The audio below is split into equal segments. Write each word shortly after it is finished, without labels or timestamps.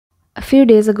A few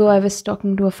days ago, I was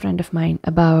talking to a friend of mine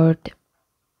about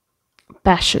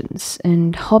passions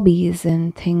and hobbies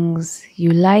and things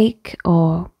you like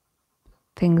or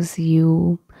things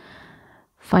you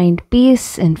find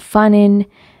peace and fun in.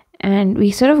 And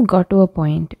we sort of got to a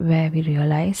point where we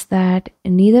realized that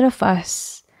neither of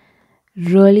us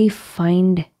really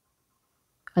find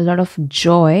a lot of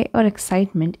joy or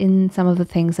excitement in some of the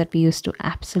things that we used to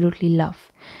absolutely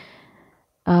love.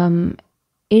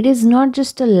 It is not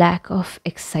just a lack of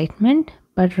excitement,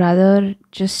 but rather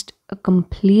just a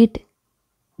complete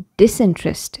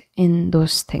disinterest in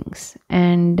those things.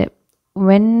 And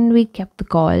when we kept the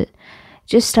call,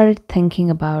 just started thinking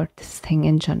about this thing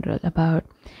in general, about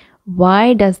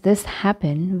why does this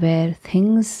happen where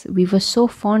things we were so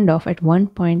fond of at one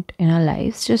point in our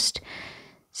lives just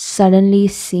suddenly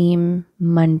seem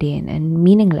mundane and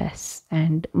meaningless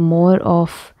and more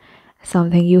of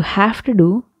something you have to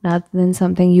do rather than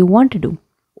something you want to do.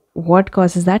 What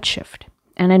causes that shift?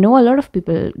 And I know a lot of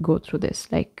people go through this.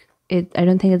 I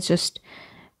don't think it's just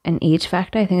an age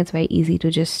factor. I think it's very easy to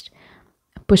just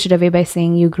push it away by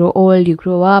saying you grow old, you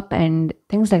grow up, and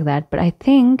things like that. But I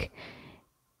think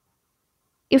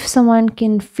if someone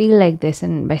can feel like this,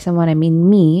 and by someone I mean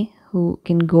me, who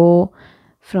can go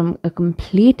from a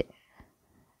complete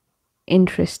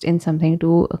interest in something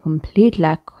to a complete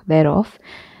lack thereof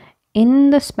in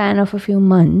the span of a few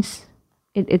months,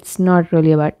 it's not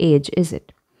really about age, is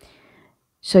it?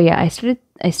 So yeah, I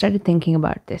started thinking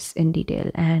about this in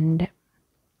detail, and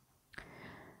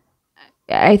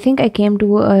I think I came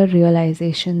to a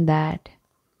realization that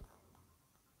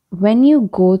when you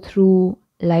go through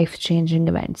life changing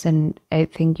events, and I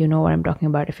think you know what I'm talking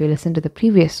about if you listen to the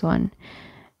previous one,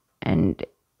 and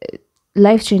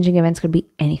life changing events could be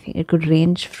anything. It could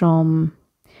range from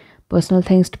personal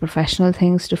things to professional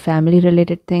things to family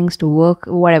related things to work,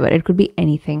 whatever. It could be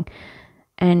anything.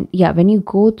 And yeah, when you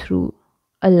go through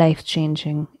a life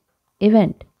changing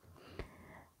event,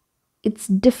 it's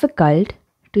difficult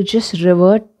to just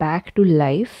revert back to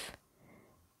life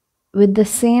with the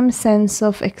same sense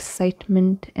of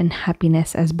excitement and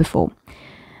happiness as before.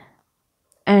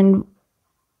 And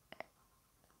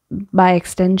by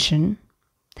extension,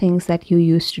 things that you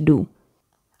used to do.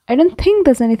 I don't think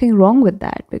there's anything wrong with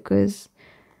that, because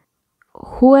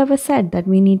whoever said that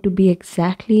we need to be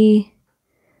exactly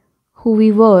who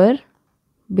we were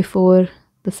before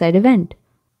the said event?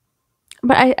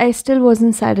 But I still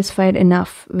wasn't satisfied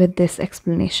enough with this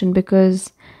explanation,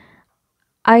 because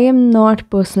I am not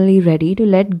personally ready to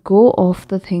let go of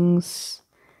the things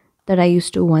that I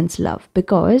used to once love,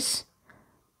 because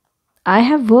I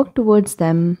have worked towards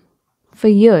them for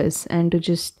years, and to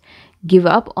just give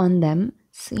up on them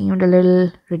seemed a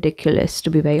little ridiculous,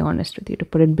 to be very honest with you, to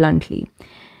put it bluntly.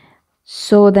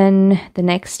 So then the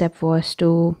next step was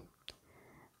to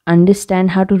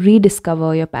understand how to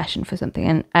rediscover your passion for something.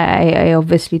 And I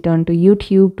obviously turned to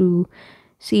YouTube to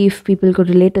see if people could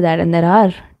relate to that. And there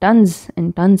are tons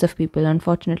and tons of people,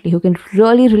 unfortunately, who can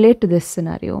really relate to this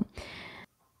scenario.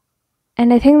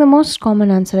 And I think the most common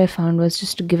answer I found was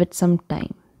just to give it some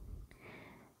time,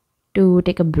 to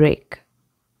take a break,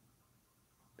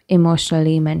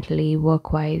 emotionally, mentally,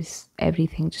 work wise,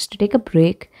 everything, just to take a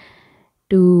break,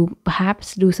 to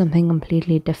perhaps do something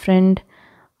completely different,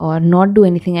 or not do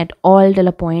anything at all till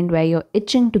a point where you're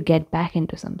itching to get back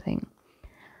into something,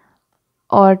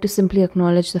 or to simply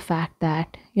acknowledge the fact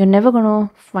that you're never going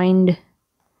to find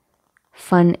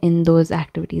fun in those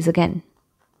activities again.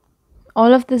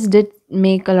 All of this did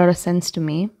make a lot of sense to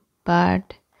me,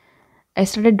 but I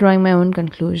started drawing my own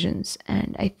conclusions.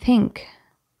 And I think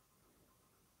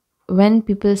when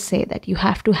people say that you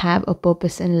have to have a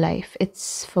purpose in life,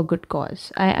 it's for good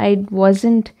cause. I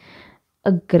wasn't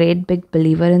a great big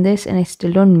believer in this, and I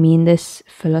still don't mean this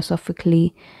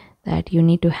philosophically, that you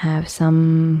need to have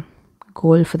some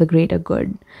goal for the greater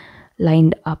good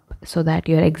lined up so that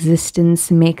your existence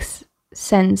makes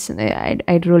sense.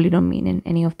 I really don't mean in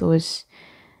any of those,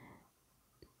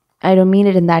 I don't mean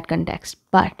it in that context.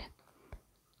 But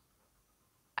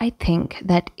I think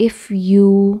that if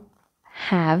you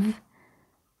have,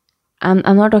 I'm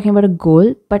not talking about a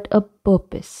goal, but a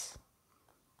purpose,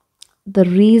 the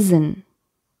reason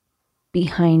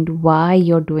behind why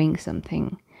you're doing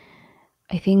something,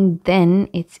 I think then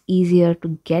it's easier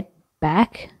to get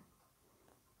back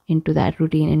into that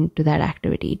routine, into that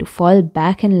activity, to fall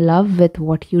back in love with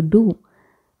what you do.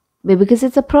 Because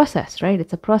it's a process, right?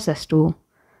 It's a process to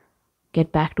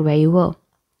get back to where you were.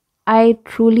 I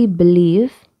truly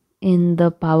believe in the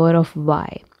power of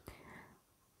why.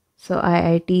 So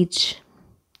I teach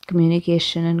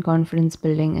communication and confidence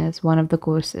building as one of the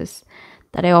courses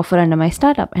that I offer under my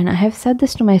startup. And I have said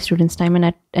this to my students time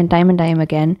and time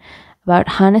again about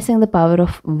harnessing the power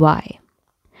of why.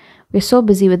 We're so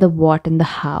busy with the what and the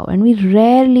how, and we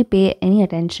rarely pay any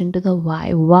attention to the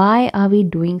why. Why are we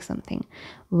doing something?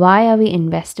 Why are we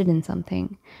invested in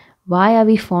something? Why are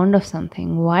we fond of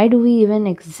something? Why do we even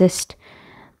exist?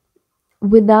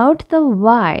 Without the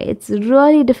why, it's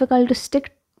really difficult to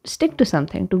stick to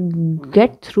something, to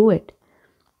get through it.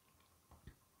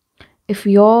 If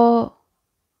you're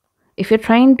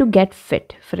trying to get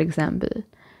fit, for example,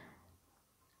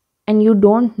 and you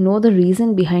don't know the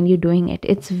reason behind you doing it,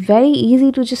 it's very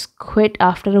easy to just quit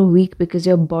after a week because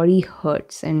your body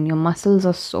hurts and your muscles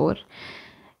are sore.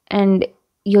 And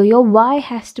your why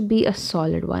has to be a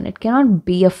solid one. It cannot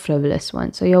be a frivolous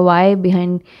one. So your why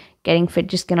behind getting fit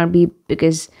just cannot be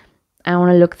because I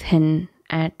want to look thin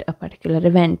at a particular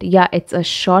event. Yeah, it's a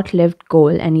short-lived goal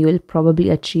and you will probably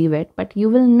achieve it, but you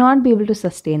will not be able to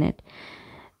sustain it,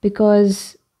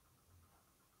 because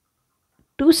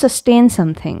to sustain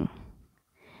something,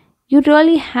 you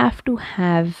really have to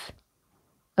have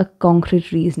a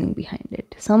concrete reasoning behind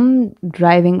it, some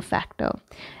driving factor.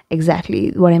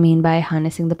 Exactly what I mean by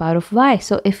harnessing the power of why.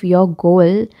 So if your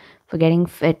goal for getting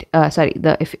fit,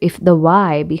 if the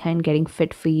why behind getting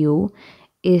fit for you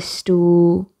is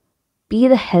to be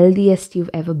the healthiest you've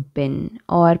ever been,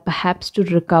 or perhaps to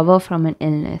recover from an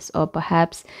illness, or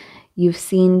perhaps you've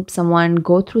seen someone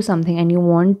go through something and you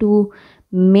want to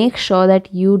make sure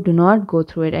that you do not go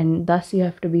through it, and thus you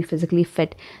have to be physically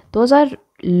fit. Those are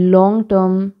long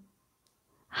term,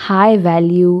 high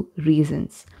value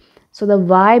reasons. So the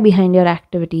why behind your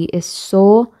activity is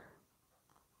so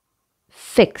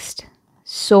fixed,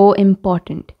 so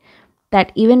important,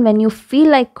 that even when you feel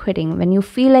like quitting, when you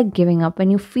feel like giving up,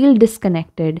 when you feel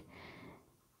disconnected,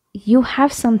 you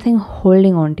have something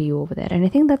holding on to you over there. And I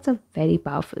think that's a very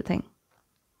powerful thing.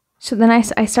 So then I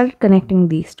started connecting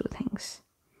these two things.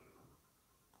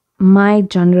 My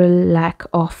general lack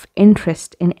of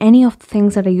interest in any of the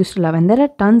things that I used to love, and there are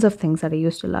tons of things that I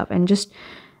used to love, and just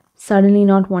suddenly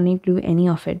not wanting to do any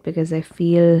of it because I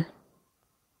feel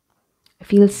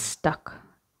stuck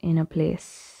in a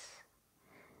place.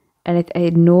 And I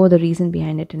know the reason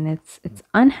behind it, and it's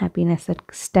unhappiness that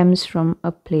stems from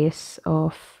a place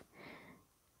of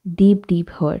deep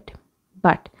hurt.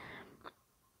 But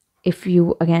if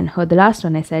you again heard the last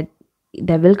one, I said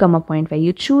there will come a point where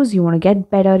you choose, you want to get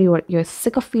better, you're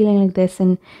sick of feeling like this.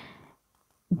 And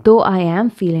though I am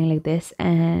feeling like this,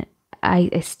 and I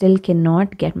still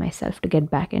cannot get myself to get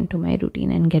back into my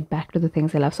routine and get back to the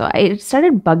things I love. So it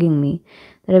started bugging me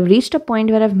that I've reached a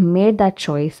point where I've made that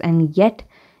choice, and yet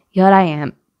here I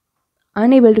am,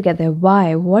 unable to get there.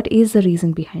 Why? What is the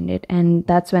reason behind it? And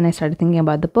that's when I started thinking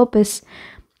about the purpose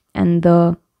and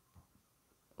the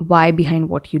why behind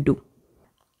what you do.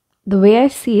 The way I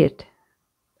see it,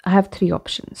 I have 3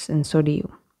 options, and so do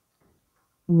you.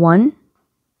 1,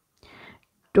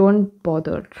 don't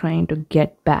bother trying to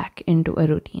get back into a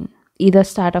routine. Either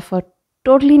start off a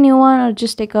totally new one or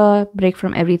just take a break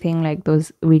from everything, like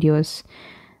those videos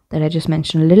that I just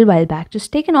mentioned a little while back.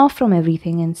 Just take an off from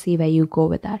everything and see where you go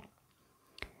with that.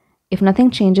 If nothing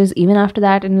changes even after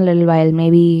that in a little while,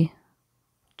 maybe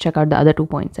check out the other 2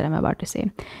 points that I'm about to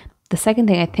say. The second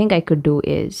thing I think I could do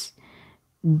is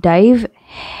dive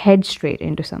head straight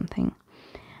into something.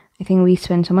 I think we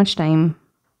spend so much time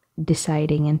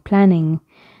deciding and planning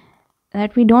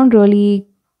that we don't really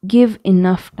give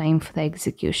enough time for the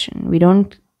execution. We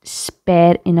don't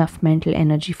spare enough mental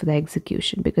energy for the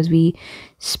execution because we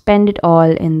spend it all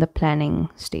in the planning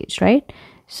stage, right?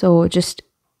 So just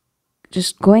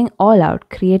going all out,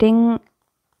 creating,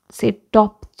 say,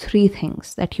 top 3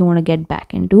 things that you want to get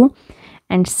back into,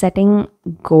 and setting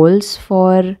goals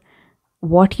for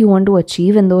what you want to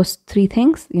achieve in those 3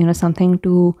 things, something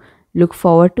to look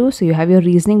forward to. So you have your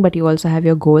reasoning, but you also have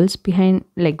your goals behind,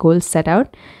 like goals set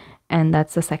out. And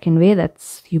that's the second way.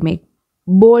 That's you make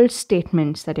bold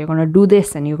statements that you're going to do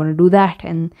this and you're going to do that,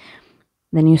 and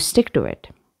then you stick to it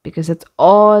because it's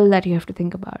all that you have to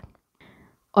think about.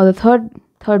 Or the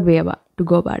third way to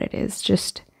go about it is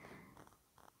just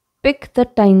pick the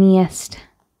tiniest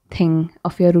thing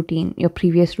of your routine, your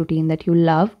previous routine that you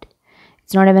loved.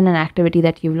 It's not even an activity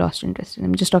that you've lost interest in.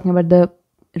 I'm just talking about the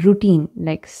routine,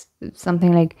 like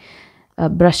something like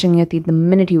brushing your teeth the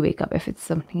minute you wake up, if it's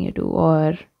something you do,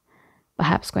 or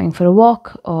perhaps going for a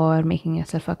walk, or making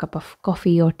yourself a cup of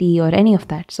coffee or tea, or any of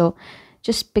that. So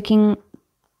just picking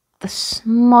the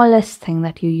smallest thing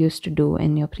that you used to do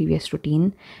in your previous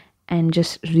routine and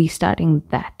just restarting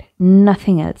that.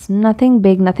 Nothing else, nothing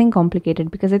big, nothing complicated,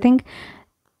 because I think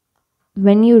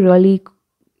when you really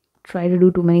try to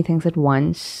do too many things at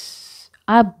once,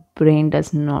 our brain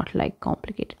does not like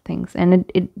complicated things, and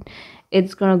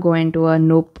it's gonna go into a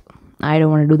nope, I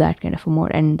don't want to do that kind of a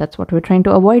mode, and that's what we're trying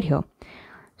to avoid here.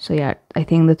 So yeah, I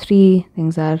think the three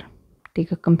things are: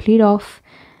 take a complete off,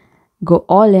 go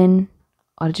all in,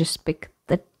 or just pick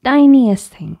the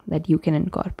tiniest thing that you can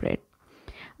incorporate.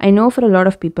 I know for a lot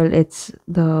of people it's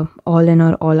the all in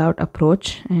or all out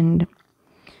approach, and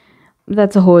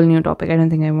that's a whole new topic. I don't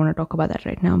think I want to talk about that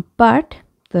right now. But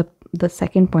the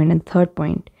second point and third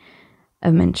point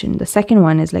I've mentioned, the second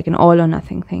one is like an all or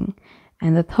nothing thing,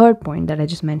 and the third point that I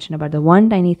just mentioned about the one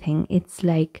tiny thing, it's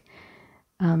like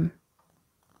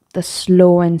the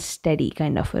slow and steady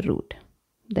kind of a route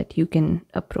that you can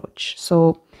approach.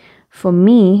 So for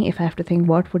me, if I have to think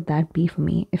what would that be for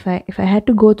me, if I had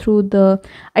to go through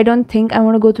I don't think I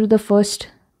want to go through the first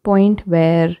point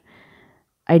where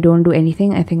I don't do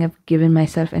anything. I think I've given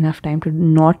myself enough time to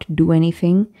not do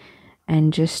anything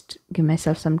and just give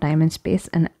myself some time and space,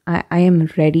 and I am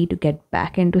ready to get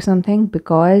back into something,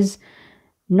 because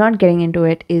not getting into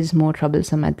it is more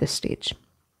troublesome at this stage.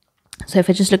 So if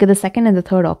I just look at the second and the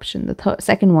third option, the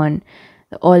second one,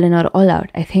 the all in or all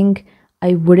out, I think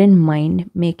I wouldn't mind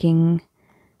making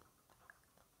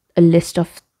a list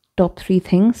of top 3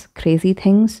 things, crazy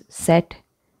things, set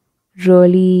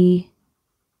really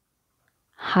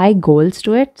high goals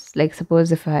to it. Like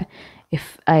suppose if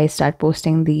I start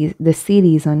posting this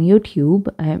series on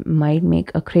YouTube, I might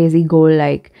make a crazy goal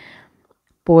like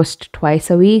post twice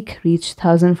a week, reach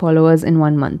 1,000 followers in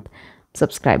 1 month.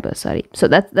 Subscribers, sorry. So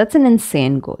that's an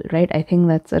insane goal, right? I think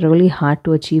that's a really hard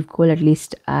to achieve goal, at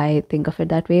least I think of it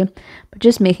that way. But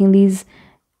just making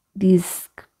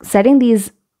setting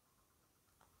these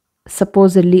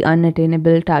supposedly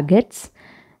unattainable targets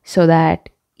so that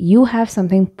you have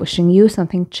something pushing you,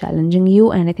 something challenging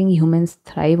you. And I think humans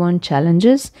thrive on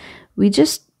challenges.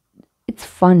 It's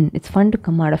fun to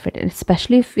come out of it, and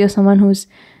especially if you're someone who's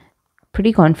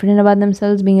pretty confident about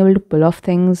themselves, being able to pull off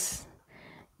things,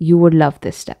 you would love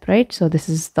this step, right? So this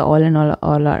is the all in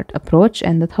all out approach.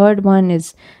 And the third one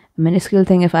is a minuscule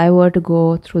thing. If I were to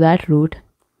go through that route,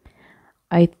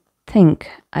 I think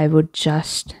I would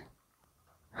just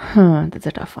that's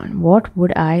a tough one. What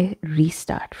would I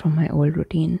restart from my old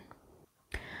routine?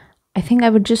 I think I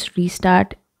would just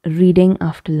restart reading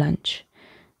after lunch.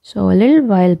 So a little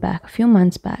while back, a few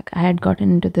months back, I had gotten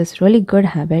into this really good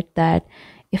habit that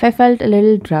if I felt a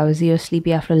little drowsy or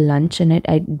sleepy after lunch, and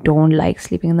I don't like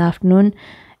sleeping in the afternoon,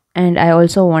 and I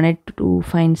also wanted to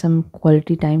find some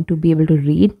quality time to be able to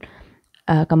read,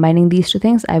 combining these two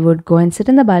things, I would go and sit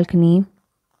in the balcony.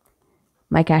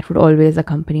 My cat would always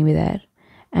accompany me there,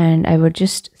 and I would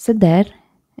just sit there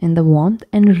in the warmth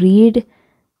and read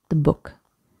the book.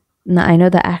 Now, I know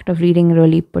the act of reading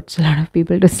really puts a lot of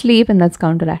people to sleep, and that's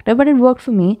counteractive, but it worked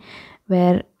for me,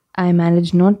 where I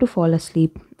managed not to fall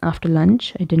asleep after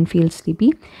lunch. I didn't feel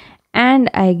sleepy, and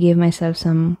I gave myself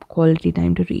some quality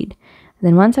time to read.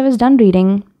 Then once I was done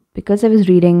reading, because I was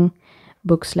reading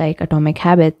books like Atomic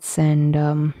Habits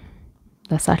and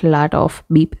The Subtle Art of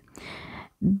Beep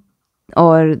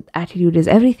or Attitude is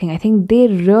Everything, I think they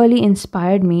really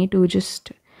inspired me to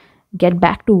just get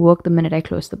back to work the minute I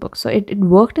closed the book. So it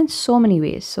worked in so many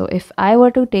ways. So if I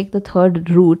were to take the third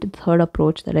route, the third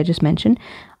approach that I just mentioned,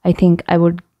 I think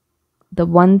the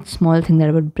one small thing that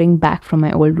I would bring back from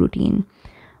my old routine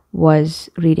was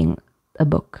reading a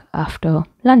book after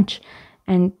lunch.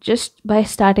 And just by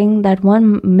starting that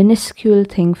one minuscule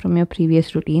thing from your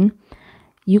previous routine,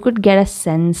 you could get a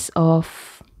sense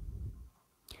of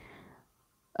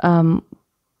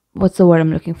what's the word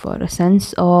I'm looking for? A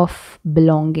sense of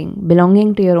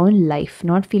belonging to your own life,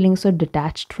 not feeling so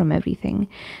detached from everything.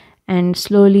 And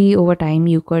slowly over time,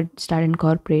 you could start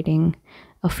incorporating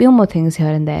a few more things here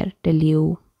and there till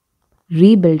you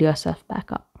rebuild yourself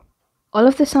back up. All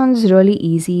of this sounds really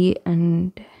easy,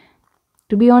 and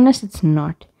to be honest, it's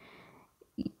not.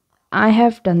 I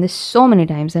have done this so many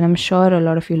times, and I'm sure a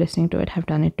lot of you listening to it have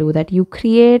done it too, that you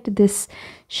create this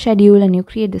schedule and you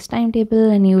create this timetable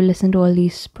and you listen to all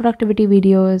these productivity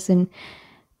videos and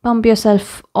pump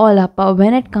yourself all up. But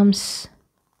when it comes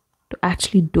to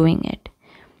actually doing it,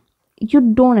 you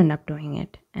don't end up doing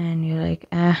it, and you're like,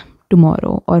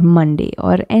 tomorrow or Monday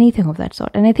or anything of that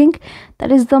sort. And I think that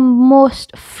is the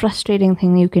most frustrating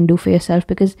thing you can do for yourself,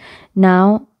 because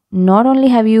now not only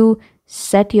have you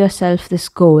set yourself this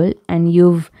goal and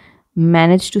you've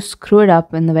managed to screw it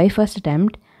up in the very first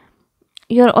attempt,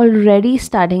 you're already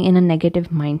starting in a negative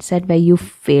mindset where you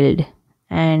failed,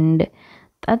 and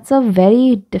that's a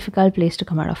very difficult place to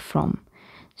come out of from.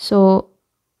 So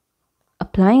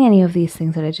applying any of these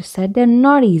things that I just said, they're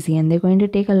not easy, and they're going to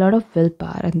take a lot of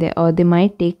willpower, and they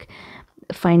might take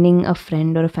finding a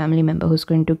friend or a family member who's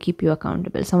going to keep you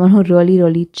accountable, someone who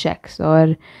really checks.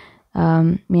 Or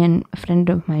me and a friend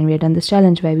of mine, we had done this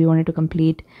challenge where we wanted to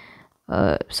complete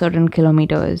certain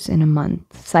kilometers in a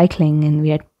month cycling, and we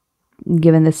had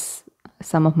given this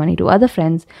sum of money to other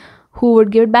friends who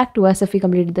would give it back to us if we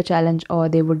completed the challenge, or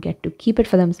they would get to keep it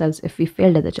for themselves if we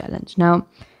failed at the challenge. Now,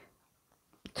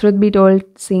 truth be told,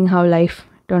 seeing how life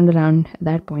turned around at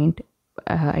that point,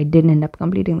 I didn't end up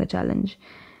completing the challenge,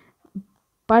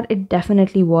 but it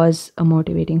definitely was a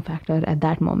motivating factor at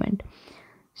that moment.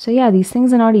 So yeah, these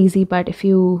things are not easy, but if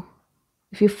you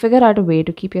figure out a way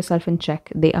to keep yourself in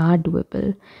check, they are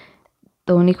doable.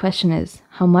 The only question is,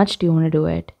 how much do you want to do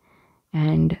it?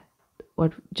 And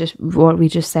what we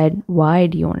just said, why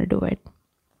do you want to do it?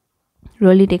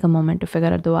 Really take a moment to figure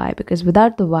out the why, because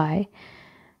without the why,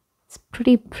 it's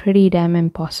pretty damn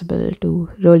impossible to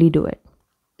really do it.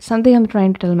 Something I'm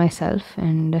trying to tell myself,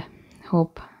 and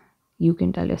hope you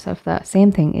can tell yourself the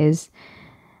same thing, is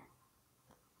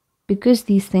because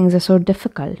these things are so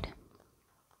difficult,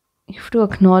 you have to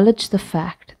acknowledge the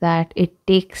fact that it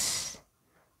takes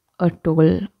a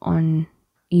toll on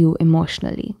you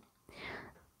emotionally.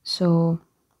 So,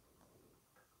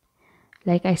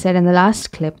 like I said in the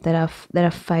last clip, there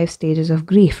are 5 stages of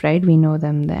grief, right? We know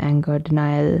them: the anger,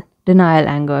 denial,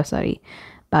 anger,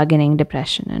 bargaining,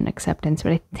 depression, and acceptance.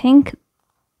 But I think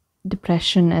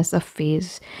depression as a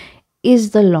phase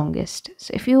is the longest.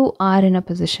 So if you are in a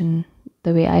position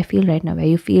the way I feel right now, where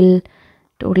you feel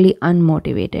totally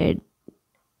unmotivated,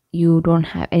 you don't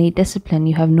have any discipline,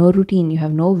 you have no routine, you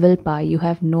have no willpower, you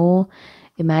have no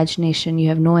imagination, you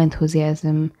have no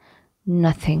enthusiasm,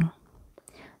 nothing,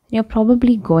 you're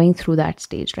probably going through that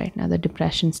stage right now, the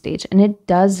depression stage. And it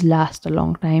does last a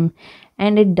long time,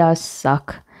 and it does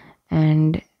suck,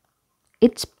 and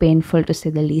it's painful to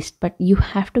say the least, but you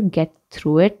have to get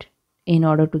through it in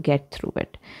order to get through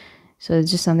it. So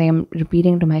it's just something I'm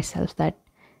repeating to myself, that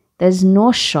there's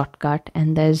no shortcut,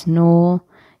 and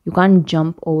you can't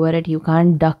jump over it, you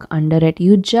can't duck under it,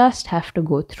 you just have to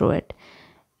go through it.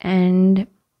 And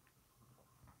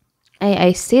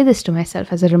I say this to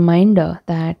myself as a reminder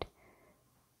that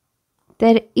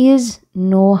there is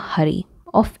no hurry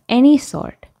of any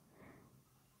sort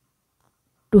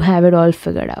to have it all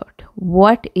figured out.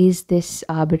 What is this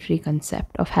arbitrary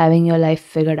concept of having your life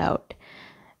figured out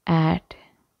at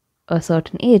a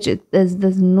certain age?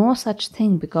 There's no such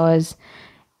thing, because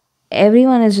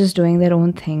everyone is just doing their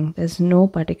own thing. There's no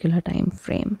particular time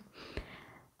frame.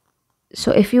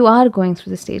 So if you are going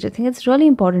through the stage, I think it's really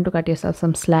important to cut yourself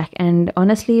some slack. And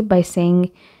honestly, by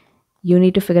saying you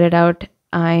need to figure it out,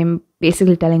 I'm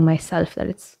basically telling myself that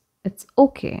it's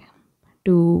okay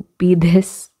to be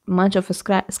this much of a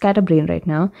scatterbrain right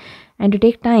now, and to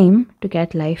take time to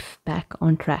get life back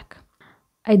on track.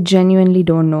 I genuinely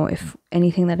don't know if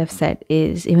anything that I've said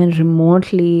is even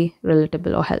remotely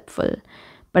relatable or helpful.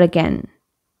 But again,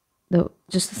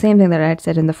 just the same thing that I had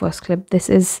said in the first clip, this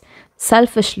is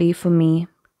selfishly for me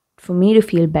to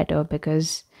feel better,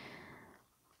 because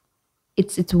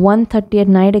it's 1:30 at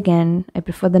night again. I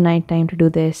prefer the nighttime to do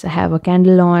this. I have a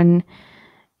candle on.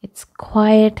 It's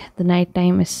quiet. The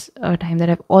nighttime is a time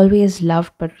that I've always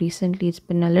loved, but recently it's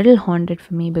been a little haunted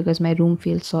for me because my room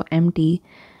feels so empty.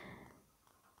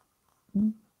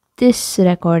 This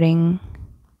recording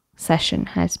session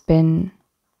has been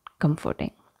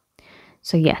comforting.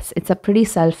 So yes, it's a pretty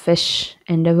selfish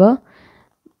endeavor,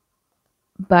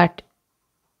 but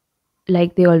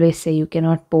like they always say, you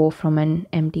cannot pour from an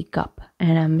empty cup.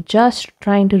 And I'm just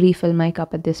trying to refill my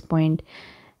cup at this point.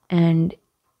 And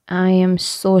I am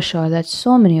so sure that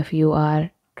so many of you are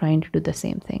trying to do the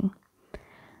same thing.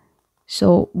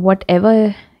 So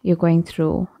whatever you're going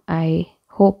through, I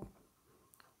hope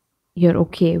you're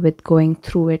okay with going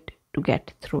through it to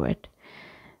get through it.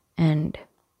 And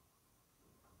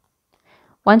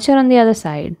once you're on the other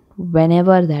side,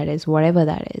 whenever that is, whatever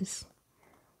that is,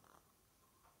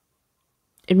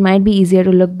 it might be easier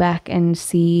to look back and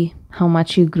see how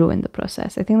much you grew in the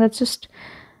process. I think that's just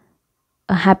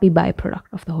a happy byproduct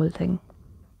of the whole thing.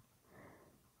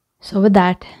 So with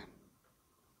that,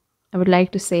 I would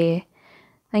like to say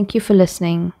thank you for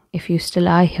listening, if you still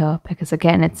are here, because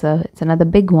again, it's another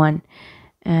big one.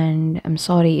 And I'm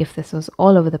sorry if this was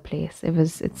all over the place.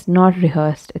 It's not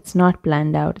rehearsed, it's not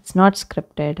planned out, it's not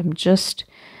scripted. I'm just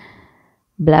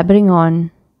blabbering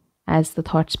on as the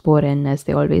thoughts pour in, as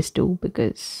they always do,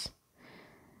 because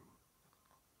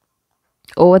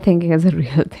overthinking is a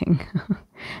real thing.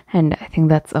 And I think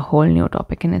that's a whole new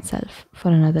topic in itself for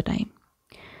another time.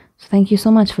 So thank you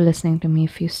so much for listening to me,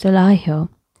 if you still are here.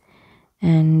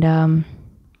 And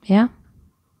yeah,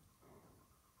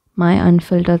 my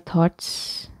unfiltered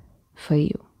thoughts for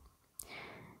you.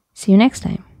 See you next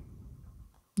time.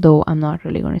 Though I'm not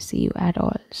really going to see you at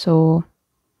all. So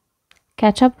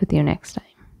catch up with you next time.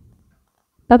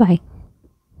 Bye bye.